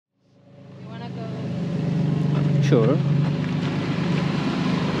Sure.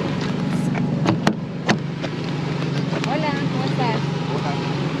 Hola, ¿cómo estás?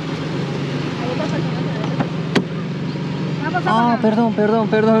 Ah, perdón.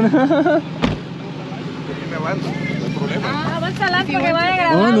 Ah, vas adelante que vaya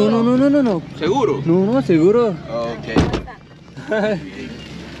grabando. No. ¿Seguro? No, seguro. Ok.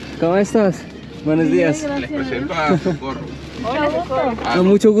 ¿Cómo estás? Buenos días. Les presento a Socorro. Hola, Socorro.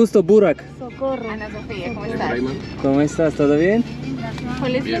 Mucho gusto, Burak. Socorro. Ana Sofía, ¿cómo estás? Raymond. ¿Cómo estás? ¿Todo bien?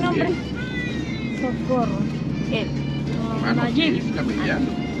 ¿Cuál es tu Bien, nombre? bien. Socorro. Él. Hermano, Najib. capellano.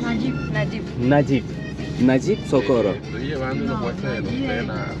 Najib. Najib Socorro. Estoy llevando unos muestras de los tren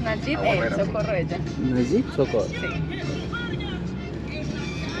a Najib, Barrera. Socorro ella. Najib Socorro. Sí.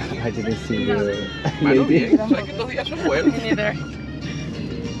 Hadi decir. Mano, bien. ¿Sabes que estos días son buenos? Neither.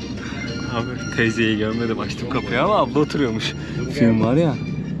 Abi teyzeyi görmedim, açtım kapıyı ama abla oturuyormuş. Film var ya,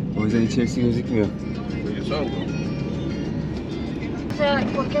 o yüzden içerisi gözükmüyor. Ellos son, ¿no? O sea,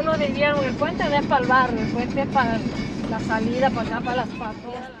 ¿por qué lo desviaron? El puente no es para el barrio, el puente es para la salida, para acá, para las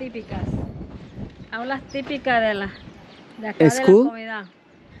patrullas típicas. Aulas típicas de acá School? de la comunidad.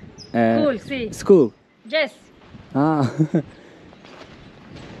 School, sí. School. Yes. Ha.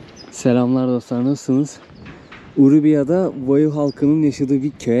 Selamlar dostlar, nasılsınız? Urubia'da Wayuu halkının yaşadığı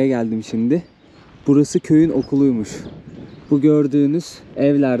bir köye geldim şimdi. Burası köyün okuluymuş. Bu gördüğünüz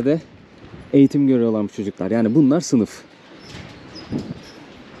evlerde eğitim görüyorlarmış çocuklar. Yani bunlar sınıf.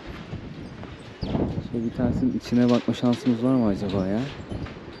 Şöyle bir tanesinin içine bakma şansımız var mı acaba ya?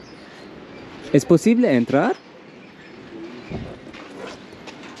 Es posible entrar?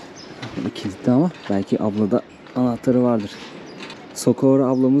 Kilitli ama belki ablada anahtarı vardır. Socorro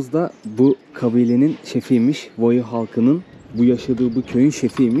ablamız da bu kabilenin şefiymiş. Wayuu halkının bu yaşadığı bu köyün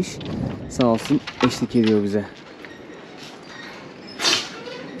şefiymiş. Sağ olsun eşlik ediyor bize.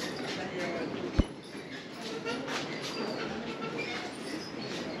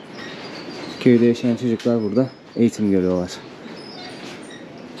 Köyde yaşayan çocuklar burada eğitim görüyorlar.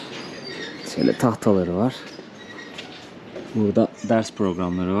 Şöyle tahtaları var. Burada ders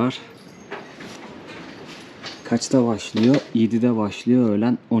programları var. Kaçta başlıyor? 7'de başlıyor,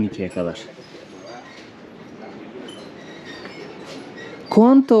 öğlen 12'ye kadar.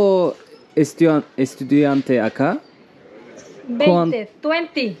 ¿Cuánto estudiante acá? 20,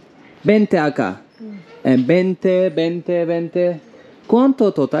 20. 20 acá. 20.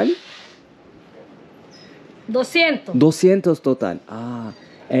 ¿Cuánto total? 200. 200 total. Ah,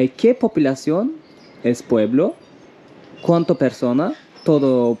 ¿qué población es pueblo? ¿Cuánto persona?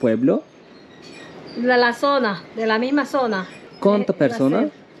 Todo pueblo. De la zona, de la misma zona. ¿Cuántas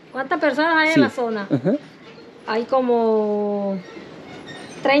personas? ¿Cuántas personas hay en la zona? Hay como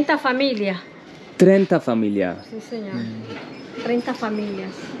 30 familias. 30 familias. Sí, señor. 30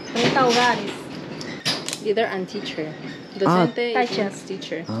 familias, 30 hogares. Leader and teacher. Docente teacher. is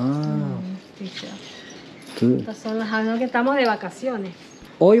teacher. Teacher. Good. Estas son las años que estamos de vacaciones.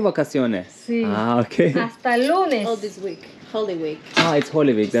 Hoy vacaciones. Sí. Okay. Hasta el lunes. All this week. Holy week. It's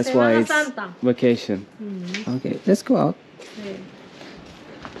Holy Week. That's Semana why it's Santa. vacation. Okay, let's go out. Sí.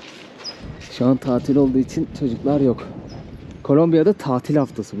 Şu an tatil olduğu için çocuklar yok. Kolombiya'da tatil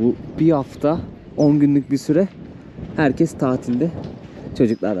haftası. Bu bir hafta, 10 günlük bir süre. Herkes tatilde.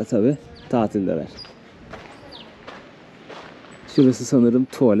 Çocuklar da tabii tatildeler. Şurası sanırım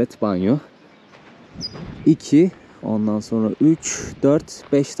tuvalet, banyo. 2, ondan sonra 3, 4,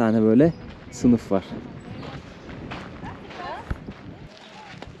 5 tane böyle sınıf var.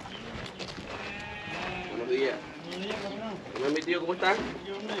 Buenos días. ¿Cómo es mi tío? ¿Cómo está?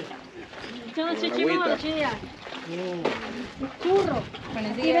 Churro.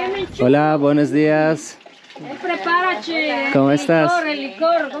 Hola, buenos días. Prepara, che. ¿Cómo estás? El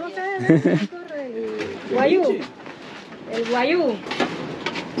licor. ¿Cómo se llama el licor? El Wayuu. El Wayuu.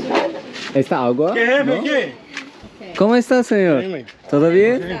 ¿Esta agua? ¿Qué jefe? ¿No? ¿Qué? ¿Cómo está, señor? Dime. ¿Todo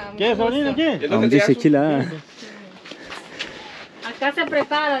bien? ¿Qué sobrino? ¿Qué? ¿Es lo que Amca te hace? şekil ha. Acá se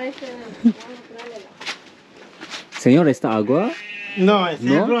prepara este. Señor, ¿esta agua? No, es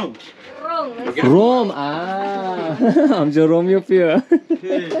 ¿No? ron. Ron. Rom. Aa, amca rom yapıyor.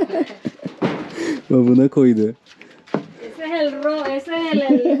 Buna koydu. Ese es el ron, ese es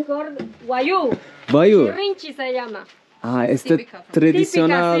el licor Wayuu. Wayuu. Rinchi se llama. Esta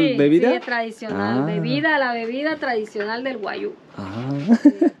tradicional Típica, sí, bebida. Sí, es tradicional. Bebida, la bebida tradicional del Wayuu.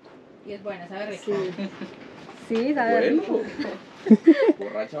 Y es buena, sabe rico. Sí. Sí, sabe Bueno. rico.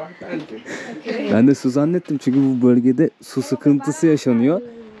 Borracha bastante. Ben de su zannettim çünkü bu bölgede su sıkıntısı yaşanıyor.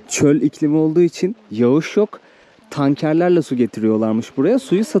 Çöl iklimi olduğu için yağış yok. Tankerlerle su getiriyorlarmış buraya.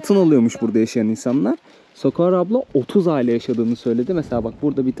 Suyu satın alıyormuş burada yaşayan insanlar. Socorro abla 30 aile yaşadığını söyledi. Mesela bak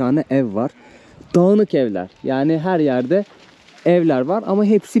burada bir tane ev var. dağınık evler. Yani her yerde evler var ama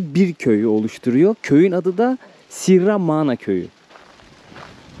hepsi bir köyü oluşturuyor. Köyün adı da Sirramana köyü.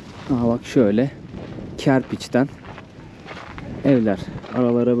 Aha bak şöyle kerpiçten evler.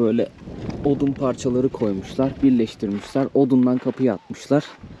 Aralara böyle odun parçaları koymuşlar, birleştirmişler. Odundan kapıyı atmışlar.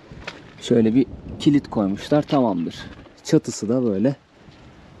 Şöyle bir kilit koymuşlar, tamamdır. Çatısı da böyle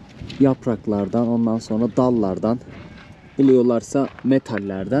yapraklardan, ondan sonra dallardan, buluyorlarsa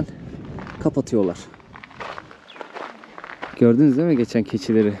metallerden kapatıyorlar. Gördünüz değil mi geçen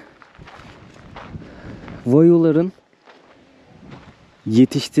keçileri? Wayuu'ların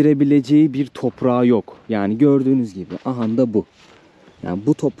yetiştirebileceği bir toprağı yok. Yani gördüğünüz gibi aha da bu. Yani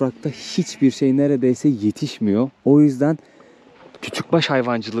bu toprakta hiçbir şey neredeyse yetişmiyor. O yüzden küçükbaş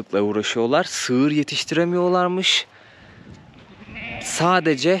hayvancılıkla uğraşıyorlar. Sığır yetiştiremiyorlarmış.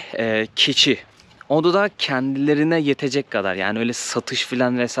 Sadece keçi. O da kendilerine yetecek kadar. Yani öyle satış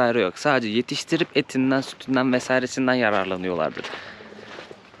filan vesaire yok. Sadece yetiştirip etinden, sütünden vesairesinden yararlanıyorlardır.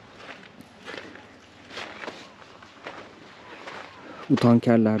 Bu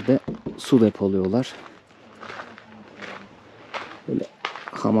tankerlerde su depoluyorlar. Böyle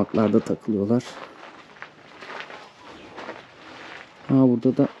hamaklarda takılıyorlar. Ha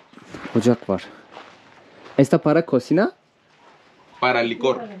burada da ocak var. Esta para cocina? Para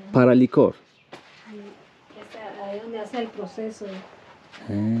licor. Para licor. Ahí es donde hace el proceso.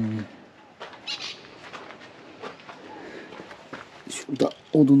 Şurada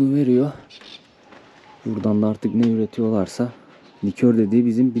odunu veriyor. Buradan da artık ne üretiyorlarsa. Likör dediği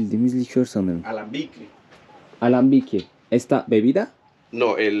bizim bildiğimiz likör sanırım. Alambique. Alambique. Esta bebida? No,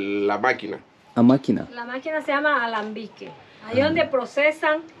 la máquina. A máquina. La máquina se llama alambique. Ahí donde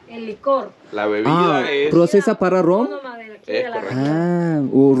procesan el licor. La bebida es... Procesa para rom? Autónoma de aquí de la correcto. región.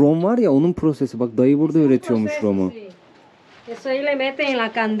 Ha, o rom var ya onun prosesi. Bak dayı burada üretiyormuş Proceso, romu. sí. Eso ahí le meten en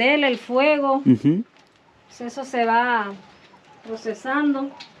la candela, el fuego. Hı hı. Pues eso se va procesando.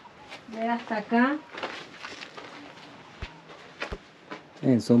 Ve hasta acá.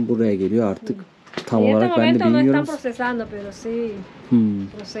 En son buraya geliyor artık. Tam En este olarak ben de momento no bilmiyorum. están procesando, pero sí Hmm.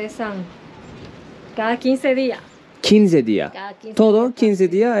 procesan cada 15 días. 15 dia. Cada 15 Todo días,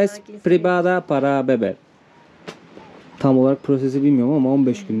 15 dia cada es 15 días. privada para beber. Tam olarak prosesi bilmiyorum ama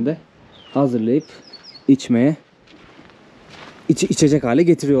 15 günde hazırlayıp içmeye içecek hale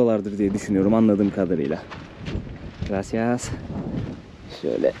getiriyorlardır diye düşünüyorum anladığım kadarıyla. Gracias.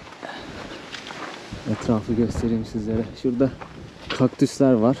 Şöyle etrafı göstereyim sizlere. Şurada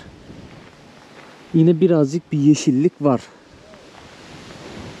kaktüsler var. Yine birazcık bir yeşillik var.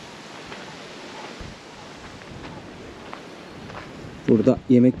 Burada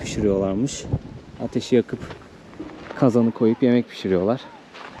yemek pişiriyorlarmış. Ateşi yakıp kazanı koyup yemek pişiriyorlar.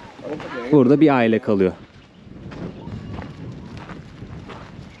 Burada bir aile kalıyor.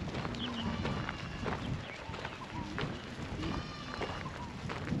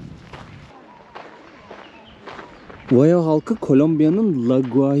 Wayuu halkı Kolombiya'nın La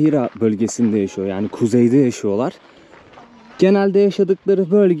Guajira bölgesinde yaşıyor. Yani kuzeyde yaşıyorlar. Genelde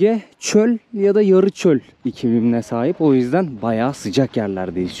yaşadıkları bölge çöl ya da yarı çöl iklimine sahip. O yüzden bayağı sıcak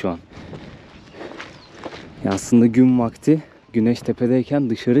yerlerdeyiz şu an. Ya aslında gün vakti güneş tepedeyken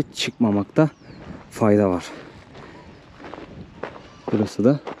dışarı çıkmamakta fayda var. Burası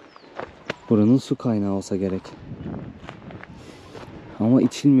da buranın su kaynağı olsa gerek. Ama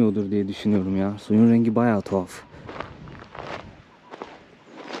içilmiyordur diye düşünüyorum ya. Suyun rengi bayağı tuhaf.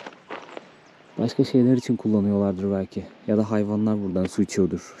 Başka şeyler için kullanıyorlardır belki. Ya da hayvanlar buradan su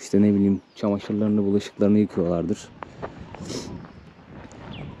içiyordur. İşte ne bileyim çamaşırlarını, bulaşıklarını yıkıyorlardır.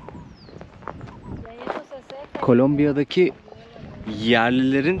 Kolombiya'daki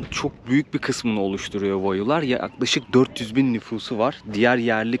yerlilerin çok büyük bir kısmını oluşturuyor Wayuu'lar. Yaklaşık 400 bin nüfusu var. Diğer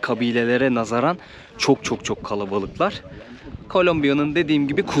yerli kabilelere nazaran çok kalabalıklar. Kolombiya'nın dediğim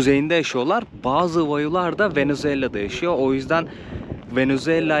gibi kuzeyinde yaşıyorlar. Bazı Wayuu'lar da Venezuela'da yaşıyor. O yüzden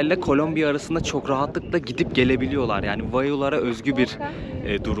Venezuela ile Kolombiya arasında çok rahatlıkla gidip gelebiliyorlar. Yani Wayuu'lara özgü bir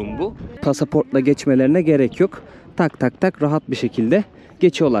durum bu. Pasaportla geçmelerine gerek yok. Tak rahat bir şekilde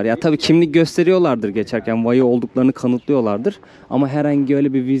geçiyorlar. Ya tabii kimlik gösteriyorlardır geçerken. Wayuu olduklarını kanıtlıyorlardır. Ama herhangi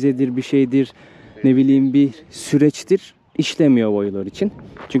öyle bir vizedir, bir şeydir, ne bileyim bir süreçtir işlemiyor Wayuu'lar için.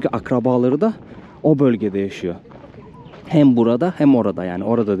 Çünkü akrabaları da o bölgede yaşıyor. Hem burada hem orada, yani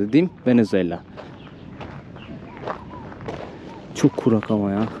orada dediğim Venezuela. Çok kurak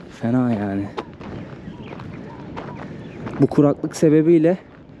ama ya. Fena yani. Bu kuraklık sebebiyle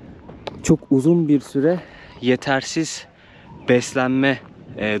çok uzun bir süre yetersiz beslenme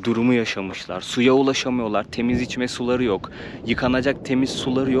durumu yaşamışlar. Suya ulaşamıyorlar. Temiz içme suları yok. Yıkanacak temiz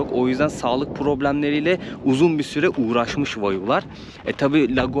suları yok. O yüzden sağlık problemleriyle uzun bir süre uğraşmış Wayuu'lar.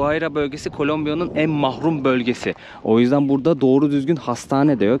 Tabi La Guaira bölgesi Kolombiya'nın en mahrum bölgesi. O yüzden burada doğru düzgün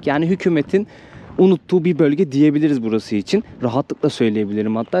hastane de yok. Yani hükümetin unuttuğu bir bölge diyebiliriz burası için. Rahatlıkla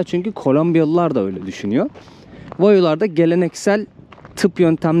söyleyebilirim hatta. Çünkü Kolombiyalılar da öyle düşünüyor. Wayuu'lar da geleneksel tıp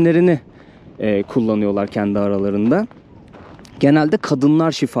yöntemlerini kullanıyorlar kendi aralarında. Genelde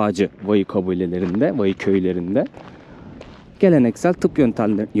kadınlar şifacı Wayuu kabilelerinde, Wayuu köylerinde. Geleneksel tıp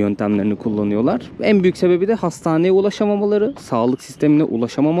yöntemlerini kullanıyorlar. En büyük sebebi de hastaneye ulaşamamaları, sağlık sistemine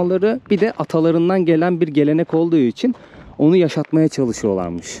ulaşamamaları, bir de atalarından gelen bir gelenek olduğu için onu yaşatmaya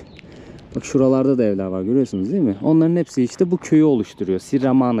çalışıyorlarmış. Bak şuralarda da evler var, görüyorsunuz değil mi? Onların hepsi işte bu köyü oluşturuyor.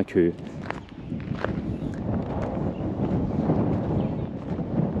 Sirramana köyü.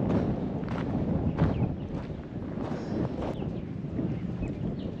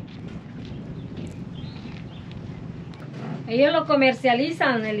 Ellos lo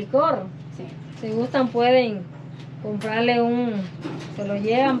comercializan, el licor. Sí. Si gustan pueden comprarle se lo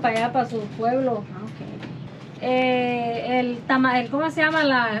llevan para allá, para su pueblo. Ah, okay. ¿Cómo se llama?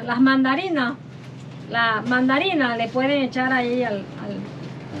 Las mandarinas. La mandarina le pueden echar ahí al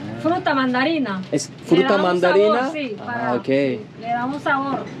fruta mandarina. Es fruta mandarina. Sabor, sí, okay. Sí, le da un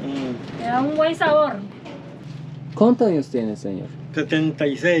sabor. Le da un buen sabor. ¿Cuántos años tiene, señor?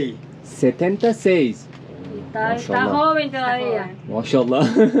 76. 76. Está joven todavía. Maşallah.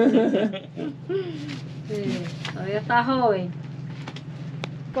 Sí, todavía está joven.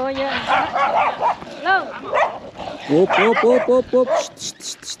 Coño. No. Hop hop hop hop hop. Şşt,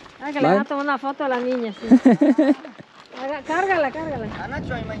 şşt, şşt. Ah, que le van a tomar una foto a la niña. Sí. Cárgala.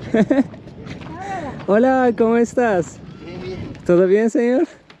 Hola, ¿cómo estás? ¿Todo bien, señor?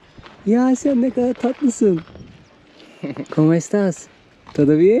 Ya sen ne kadar tatlısın. ¿Cómo estás?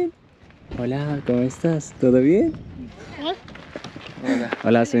 ¿Todo bien? Hola, ¿cómo estás? ¿Todo bien? Hola.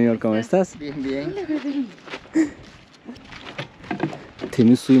 Hola, señor, ¿cómo estás? Bien.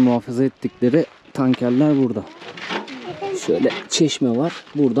 Temiz suyu muhafaza ettikleri tankerler burada. Şöyle çeşme var.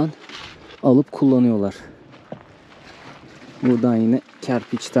 Buradan alıp kullanıyorlar. Buradan yine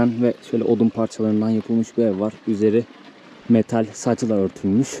kerpiçten ve şöyle odun parçalarından yapılmış bir ev var. Üzeri metal saçlar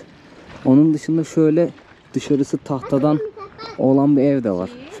örtülmüş. Onun dışında şöyle dışarısı tahtadan olan bir ev de var.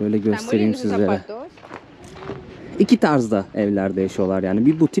 Şöyle göstereyim sizlere. İki tarzda evlerde yaşıyorlar yani.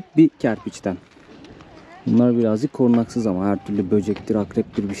 Bir bu tip, bir kerpiçten. Bunlar birazcık korunaksız ama her türlü böcektir,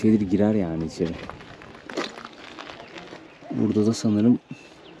 akreptir bir şeydir girer yani içeri. Burada da sanırım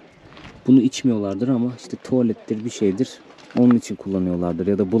bunu içmiyorlardır ama işte tuvalettir bir şeydir. Onun için kullanıyorlardır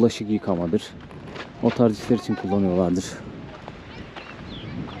ya da bulaşık yıkamadır. O tarz işler için kullanıyorlardır.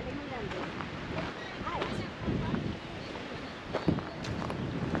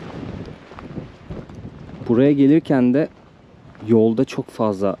 Buraya gelirken de yolda çok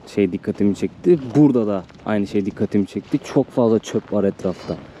fazla şey dikkatimi çekti. Burada da aynı şey dikkatimi çekti. Çok fazla çöp var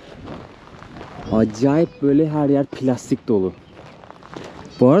etrafta. Acayip böyle her yer plastik dolu.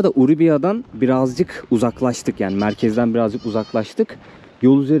 Bu arada Uribia'dan birazcık uzaklaştık. Yani merkezden birazcık uzaklaştık.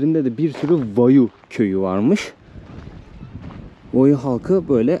 Yol üzerinde de bir sürü Wayuu köyü varmış. Wayuu halkı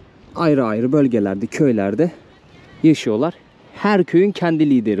böyle ayrı ayrı bölgelerde, köylerde yaşıyorlar. Her köyün kendi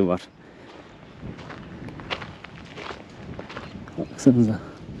lideri var. Baksanıza.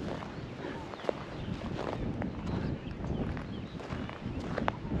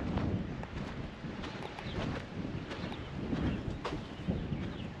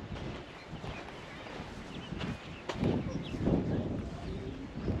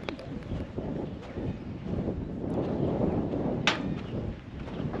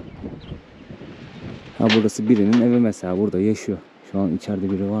 Ha, burası birinin evi mesela, burada yaşıyor. Şu an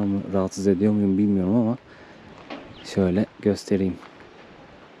içeride biri var mı? Rahatsız ediyor muyum bilmiyorum ama şöyle göstereyim.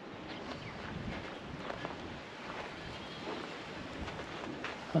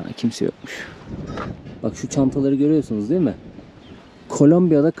 Ha, kimse yokmuş. Bak şu çantaları görüyorsunuz değil mi?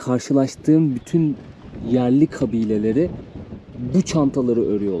 Kolombiya'da karşılaştığım bütün yerli kabileleri bu çantaları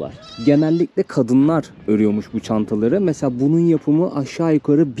örüyorlar. Genellikle kadınlar örüyormuş bu çantaları. Mesela bunun yapımı aşağı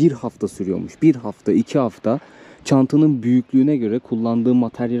yukarı bir hafta sürüyormuş. Bir hafta, 2 hafta. Çantanın büyüklüğüne göre, kullandığı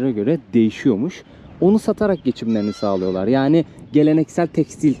materyale göre değişiyormuş. Onu satarak geçimlerini sağlıyorlar. Yani geleneksel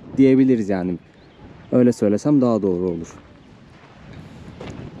tekstil diyebiliriz yani. Öyle söylesem daha doğru olur.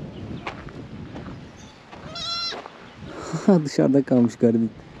 Dışarıda kalmış garibim.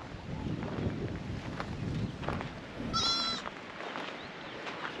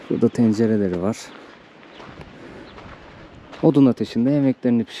 Burada tencereleri var. Odun ateşinde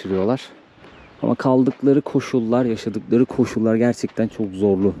yemeklerini pişiriyorlar. Ama kaldıkları koşullar, yaşadıkları koşullar gerçekten çok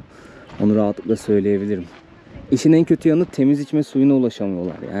zorlu. Onu rahatlıkla söyleyebilirim. İşin en kötü yanı temiz içme suyuna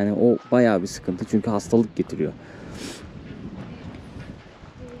ulaşamıyorlar. Yani o bayağı bir sıkıntı çünkü hastalık getiriyor.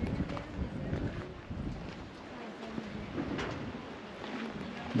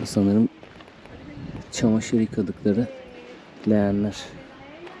 Bu sanırım çamaşır yıkadıkları leğenler.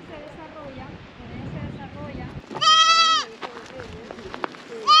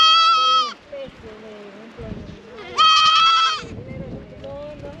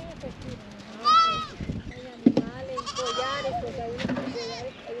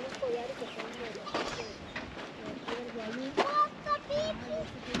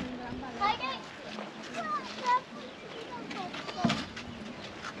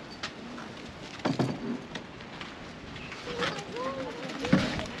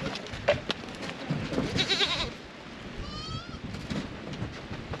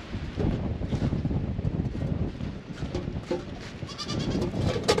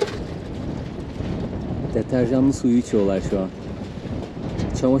 Deterjanlı suyu içiyorlar şu an.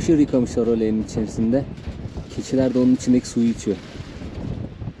 Çamaşır yıkamışlar o leğenin içerisinde. Keçiler de onun içindeki suyu içiyor.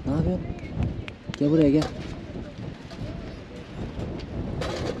 Ne yapıyorsun? Gel buraya gel.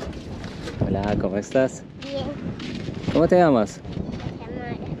 Hola, ¿cómo estás? Bien. ¿Cómo te llamas?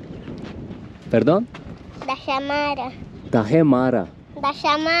 Perdón? Dashamara. Dahemara.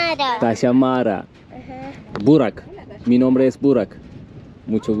 Dashamara. Dashamara. Burak. Mi nombre es Burak.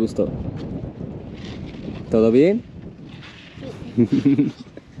 Mucho gusto. ¿Todo bien?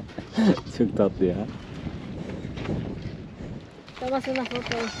 Çok tatlı ya. Tomas una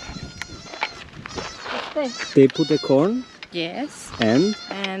foto. They put the corn Yes. and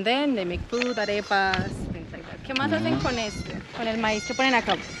And then they make food, arepas, things like that. ¿Qué más hacen con este? Con el maíz que ponen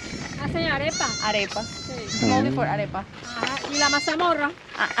acá. Hacen arepa. Arepa. Moldy for arepa. Ajá. Y la mazamorra.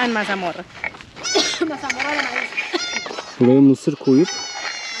 And mazamorra. Mazamorra de maíz. buraya mısır koyup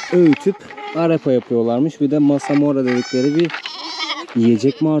öğütüp arepa yapıyorlarmış. Bir de masamora dedikleri bir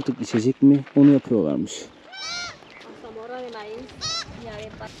yiyecek mi artık içecek mi onu yapıyorlarmış. Mazamorra de maíz y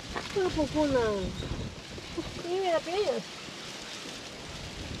arepa. Pupuna. Sí, mira, pillas.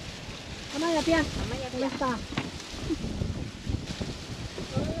 Toma ya, pia. Ya está.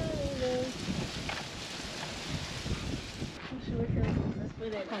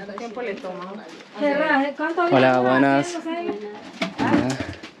 ¿Cuánto tiempo le toma? ¿Cuántos días Hola, duras buenas. haciendo, Celia?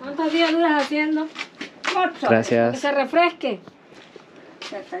 ¿Cuántos días duras haciendo? Que Gracias. se refresque.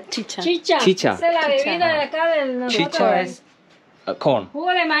 Chicha. Chicha. Chicha. Esa es la bebida de acá del nosotros. Chicha es corn. Jugo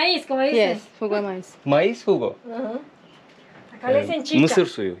de maíz, como dicen. Yes, jugo de maíz. Maíz jugo. Ajá. Acá le dicen chicha. Mısır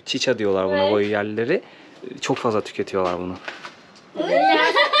suyu. Chicha diyorlar buna Evet. boyu yerlileri. Çok fazla tüketiyorlar bunu. Ella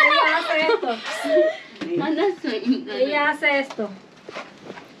hace esto. Ella hace esto.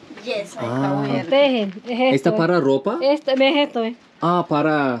 Yes. Tejen. Es esto. Esta para ropa? Esto, ves esto, ¿ves?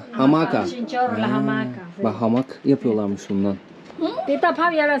 Para hamaca. Chinchorro, las hamacas. sí. Bak hamak yapıyorlarmış bundan. Tita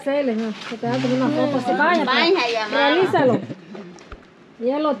Pavi, ahora hacerle, ¿no? Que te va a tomar una foto. Se vaya, pues. Realízalo. Y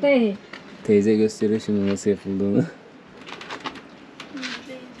él lo teje. Teyze gösteriyor şimdi nasıl yapıldığını.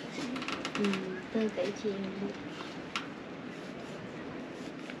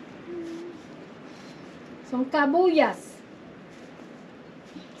 Son cabullas.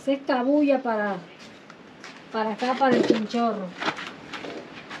 Esa es cabulla para acá, para el chinchorro.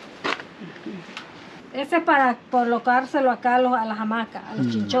 Ese es para colocárselo acá a las hamacas, a los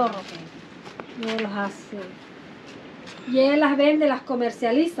chinchorros. Y él los hace. Y él las vende, las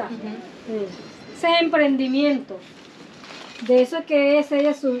comercializa. Sí. Ese es emprendimiento. De eso es que es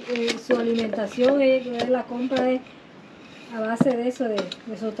ella su alimentación, ella la compra a base de eso, de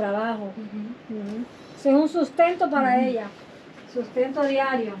su trabajo. Ujú. Ese es un sustento para ella. Sustento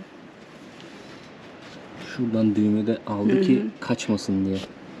diario. Şuradan düğümü de aldı ki kaçmasın diye.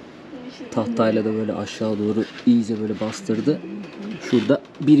 Tahtayla da böyle aşağı doğru iyice böyle bastırdı. Şurada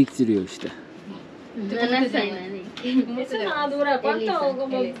biriktiriyor işte. Esa es madura. ¿Cuánto?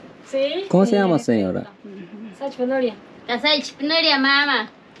 Como, ¿sí? ¿Cómo se llama señora? Sachpenoria. Mama.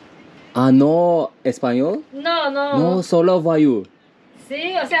 Ah, no español? No, no. No, solo Wayuu.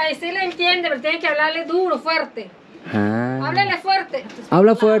 Sí, o sea, sí le entiende, pero tiene que hablarle duro, fuerte. Ha. Háblale fuerte.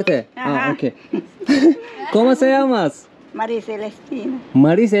 Habla fuerte. Ah, ok. ¿Cómo se llamas? María Celestina.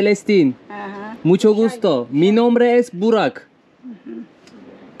 María Celestin. Ajá. Mucho gusto. Mi nombre es Burak.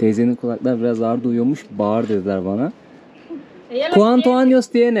 Teyzenin kulaklar biraz ağır duyuyormuş. Bağır dediler bana. Ella lo ¿Cuántos entiende. años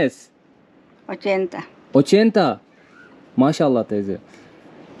tienes? 80. 80. Maşallah teyze.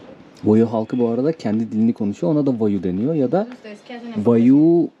 Wayuu halkı bu arada kendi dilini konuşuyor. Ona da Wayuu deniyor ya da ¿Ustedes qué hacen en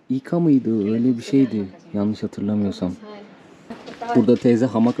Wayuu İka mıydı? Öyle bir şeydi. Yanlış hatırlamıyorsam. Burada teyze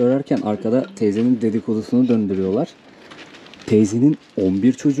hamak örerken arkada teyzenin dedikodusunu döndürüyorlar. Teyzenin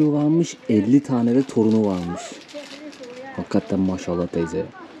 11 çocuğu varmış, 50 tane de torunu varmış. Hakikaten maşallah teyze.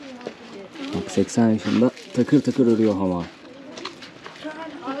 Bak 80 yaşında takır takır örüyor hamağı.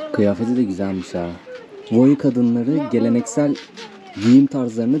 Kıyafeti de güzelmiş ha. Wayuu kadınları geleneksel giyim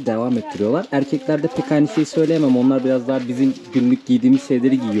tarzlarını devam ettiriyorlar. Erkeklerde pek aynı şeyi söyleyemem. Onlar biraz daha bizim günlük giydiğimiz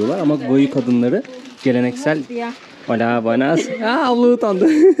şeyleri giyiyorlar. Ama Wayuu kadınları geleneksel... Hola, buenas. Abla utandı.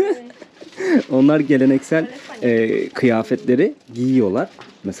 Onlar geleneksel kıyafetleri giyiyorlar.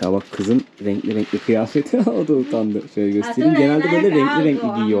 Mesela bak kızın renkli renkli kıyafeti. O da utandı. Şöyle göstereyim. Genelde böyle renkli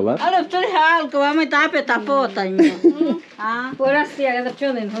renkli giyiyorlar.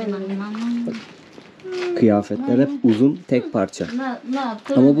 Kıyafetler hep uzun, tek parça.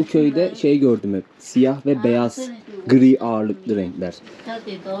 Ama bu köyde şey gördüm hep. Siyah ve beyaz, gri ağırlıklı renkler.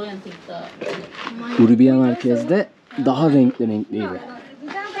 Urbiye merkezde daha renkli renkliydi.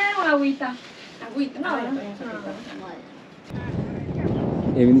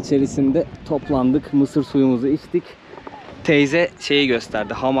 Evin içerisinde toplandık, mısır suyumuzu içtik. Teyze şeyi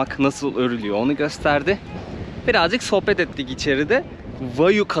gösterdi, hamak nasıl örülüyor onu gösterdi. Birazcık sohbet ettik içeride.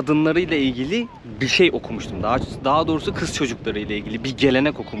 Wayuu kadınları ile ilgili bir şey okumuştum. Daha doğrusu kız çocukları ile ilgili bir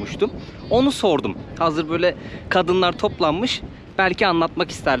gelenek okumuştum. Onu sordum. Hazır böyle kadınlar toplanmış, belki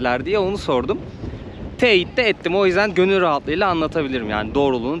anlatmak isterler diye onu sordum. Teyit de ettim. O yüzden gönül rahatlığıyla anlatabilirim. Yani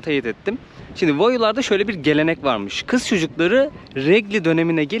doğruluğunu teyit ettim. Şimdi Wayuu'larda şöyle bir gelenek varmış. Kız çocukları regli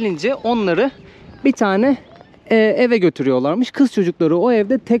dönemine gelince onları bir tane eve götürüyorlarmış. Kız çocukları o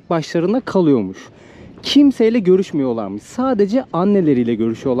evde tek başlarına kalıyormuş. Kimseyle görüşmüyorlarmış. Sadece anneleriyle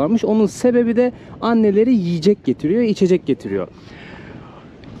görüşüyorlarmış. Onun sebebi de anneleri yiyecek getiriyor, içecek getiriyor.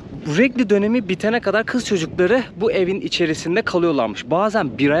 Regli dönemi bitene kadar kız çocukları bu evin içerisinde kalıyorlarmış.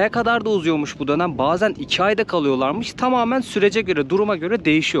 Bazen bir aya kadar da uzuyormuş bu dönem. Bazen 2 ayda kalıyorlarmış. Tamamen sürece göre, duruma göre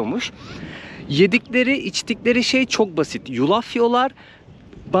değişiyormuş. Yedikleri, içtikleri şey çok basit. Yulaf yiyorlar.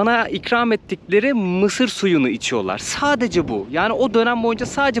 Bana ikram ettikleri mısır suyunu içiyorlar. Sadece bu. Yani o dönem boyunca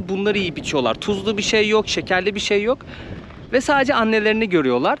sadece bunları yiyip içiyorlar. Tuzlu bir şey yok, şekerli bir şey yok. Ve sadece annelerini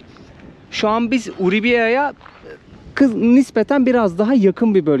görüyorlar. Şu an biz Uribiye'ye nispeten biraz daha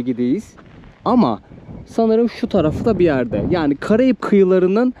yakın bir bölgedeyiz. Ama sanırım şu tarafı da bir yerde. Yani Karayip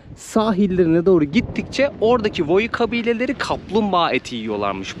kıyılarının sahillerine doğru gittikçe oradaki Wayuu kabileleri kaplumbağa eti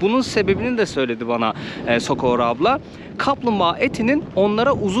yiyorlarmış. Bunun sebebini de söyledi bana Sokora abla. Kaplumbağa etinin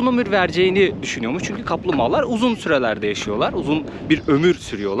onlara uzun ömür vereceğini düşünüyormuş. Çünkü kaplumbağalar uzun sürelerde yaşıyorlar. Uzun bir ömür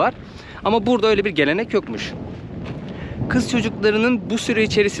sürüyorlar. Ama burada öyle bir gelenek yokmuş. Kız çocuklarının bu süre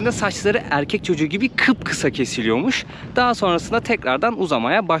içerisinde saçları erkek çocuğu gibi kıpkısa kesiliyormuş. Daha sonrasında tekrardan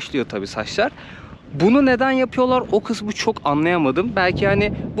uzamaya başlıyor tabii saçlar. Bunu neden yapıyorlar o kısmı çok anlayamadım. Belki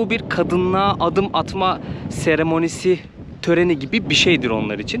hani bu bir kadınlığa adım atma seremonisi, töreni gibi bir şeydir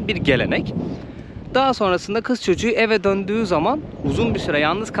onlar için. Bir gelenek. Daha sonrasında kız çocuğu eve döndüğü zaman uzun bir süre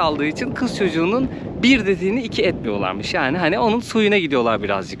yalnız kaldığı için kız çocuğunun bir dediğini iki etmiyorlarmış. Yani hani onun suyuna gidiyorlar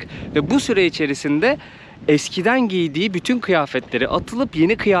birazcık. Ve bu süre içerisinde eskiden giydiği bütün kıyafetleri atılıp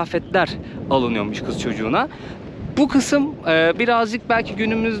yeni kıyafetler alınıyormuş kız çocuğuna. Bu kısım birazcık belki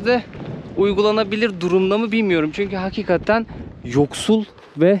günümüzde uygulanabilir durumda mı bilmiyorum. Çünkü hakikaten yoksul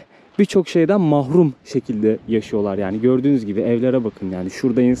ve birçok şeyden mahrum şekilde yaşıyorlar. Yani gördüğünüz gibi evlere bakın. Yani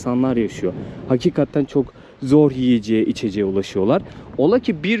şurada insanlar yaşıyor. Hakikaten çok zor yiyeceğe, içeceğe ulaşıyorlar. Ola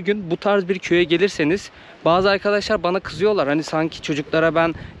ki bir gün bu tarz bir köye gelirseniz bazı arkadaşlar bana kızıyorlar. Hani sanki çocuklara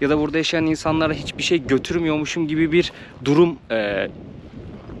ben ya da burada yaşayan insanlara hiçbir şey götürmüyormuşum gibi bir durum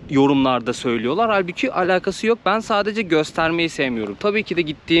yorumlarda söylüyorlar. Halbuki alakası yok. Ben sadece göstermeyi sevmiyorum. Tabii ki de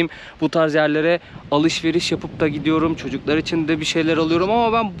gittiğim bu tarz yerlere alışveriş yapıp da gidiyorum. Çocuklar için de bir şeyler alıyorum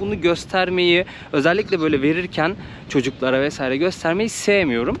ama ben bunu göstermeyi, özellikle böyle verirken çocuklara vesaire göstermeyi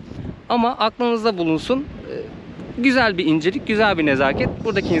sevmiyorum. Ama aklınızda bulunsun. Güzel bir incelik, güzel bir nezaket.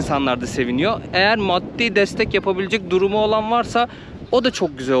 Buradaki insanlar da seviniyor. Eğer maddi destek yapabilecek durumu olan varsa o da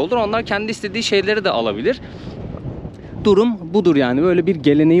çok güzel olur. Onlar kendi istediği şeyleri de alabilir. Durum budur yani. Böyle bir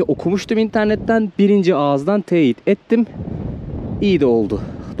geleneği okumuştum internetten. Birinci ağızdan teyit ettim. İyi de oldu.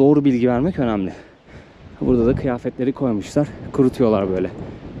 Doğru bilgi vermek önemli. Burada da kıyafetleri koymuşlar. Kurutuyorlar böyle.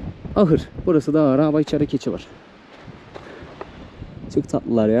 Ahır. Burası da ahır ama içeride keçi var. Çok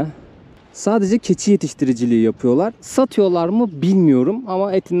tatlılar ya. Sadece keçi yetiştiriciliği yapıyorlar. Satıyorlar mı bilmiyorum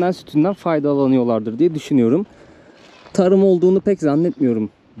ama etinden sütünden faydalanıyorlardır diye düşünüyorum. Tarım olduğunu pek zannetmiyorum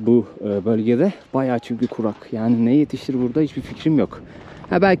bu bölgede. Bayağı çünkü kurak. Yani ne yetişir burada hiçbir fikrim yok.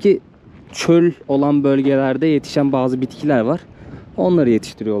 Belki çöl olan bölgelerde yetişen bazı bitkiler var. Onları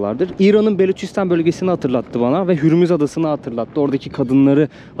yetiştiriyorlardır. İran'ın Beluçistan bölgesini hatırlattı bana ve Hürmüz Adası'nı hatırlattı. Oradaki kadınları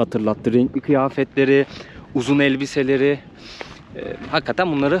hatırlattı. Renkli kıyafetleri, uzun elbiseleri.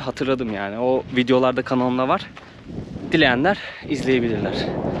 Hakikaten bunları hatırladım yani. O videolarda kanalımda var. Dileyenler izleyebilirler.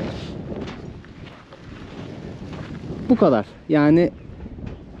 Bu kadar. Yani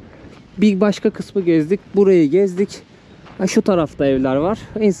bir başka kısmı gezdik. Burayı gezdik. Şu tarafta evler var.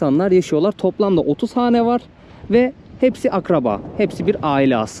 İnsanlar yaşıyorlar. Toplamda 30 hane var. Ve hepsi akraba. Hepsi bir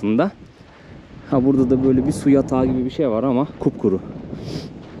aile aslında. Burada da böyle bir su yatağı gibi bir şey var ama kupkuru.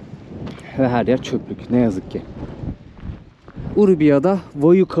 Ve her yer çöplük. Ne yazık ki. Urbia'da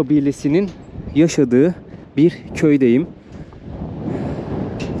Wayuu kabilesinin yaşadığı bir köydeyim.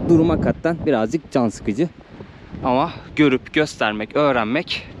 Durum hakikaten birazcık can sıkıcı. Ama görüp göstermek,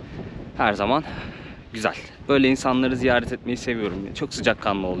 öğrenmek her zaman güzel. Böyle insanları ziyaret etmeyi seviyorum. Çok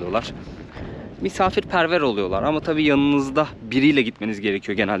sıcakkanlı oluyorlar. Misafirperver oluyorlar ama tabii yanınızda biriyle gitmeniz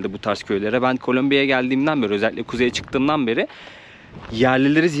gerekiyor genelde bu tarz köylere. Ben Kolombiya'ya geldiğimden beri, özellikle kuzeye çıktığımdan beri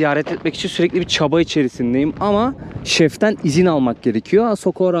yerlileri ziyaret etmek için sürekli bir çaba içerisindeyim. Ama şeften izin almak gerekiyor.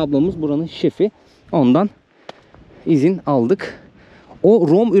 Socorro ablamız buranın şefi. Ondan izin aldık. O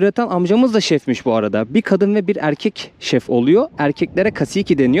rom üreten amcamız da şefmiş bu arada. Bir kadın ve bir erkek şef oluyor. Erkeklere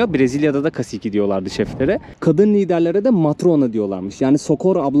kasiki deniyor. Brezilya'da da kasiki diyorlardı şeflere. Kadın liderlere de matrona diyorlarmış. Yani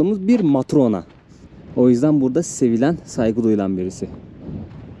Socorro ablamız bir matrona. O yüzden burada sevilen, saygı duyulan birisi.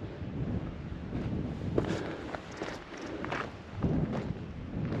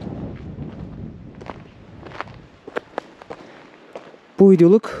 Bu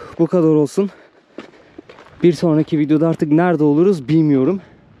videoluk bu kadar olsun. Bir sonraki videoda artık nerede oluruz bilmiyorum.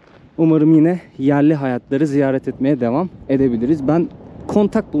 Umarım yine yerli hayatları ziyaret etmeye devam edebiliriz. Ben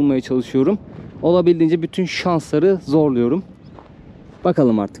kontak bulmaya çalışıyorum. Olabildiğince bütün şansları zorluyorum.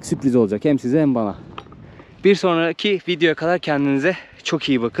 Bakalım artık, sürpriz olacak hem size hem bana. Bir sonraki videoya kadar kendinize çok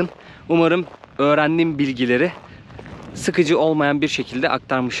iyi bakın. Umarım öğrendiğim bilgileri sıkıcı olmayan bir şekilde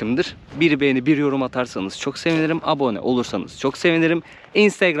aktarmışımdır. Bir beğeni, bir yorum atarsanız çok sevinirim. Abone olursanız çok sevinirim.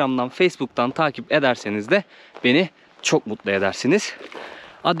 Instagram'dan, Facebook'tan takip ederseniz de beni çok mutlu edersiniz.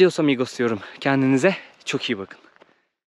 Adios amigos diyorum. Kendinize çok iyi bakın.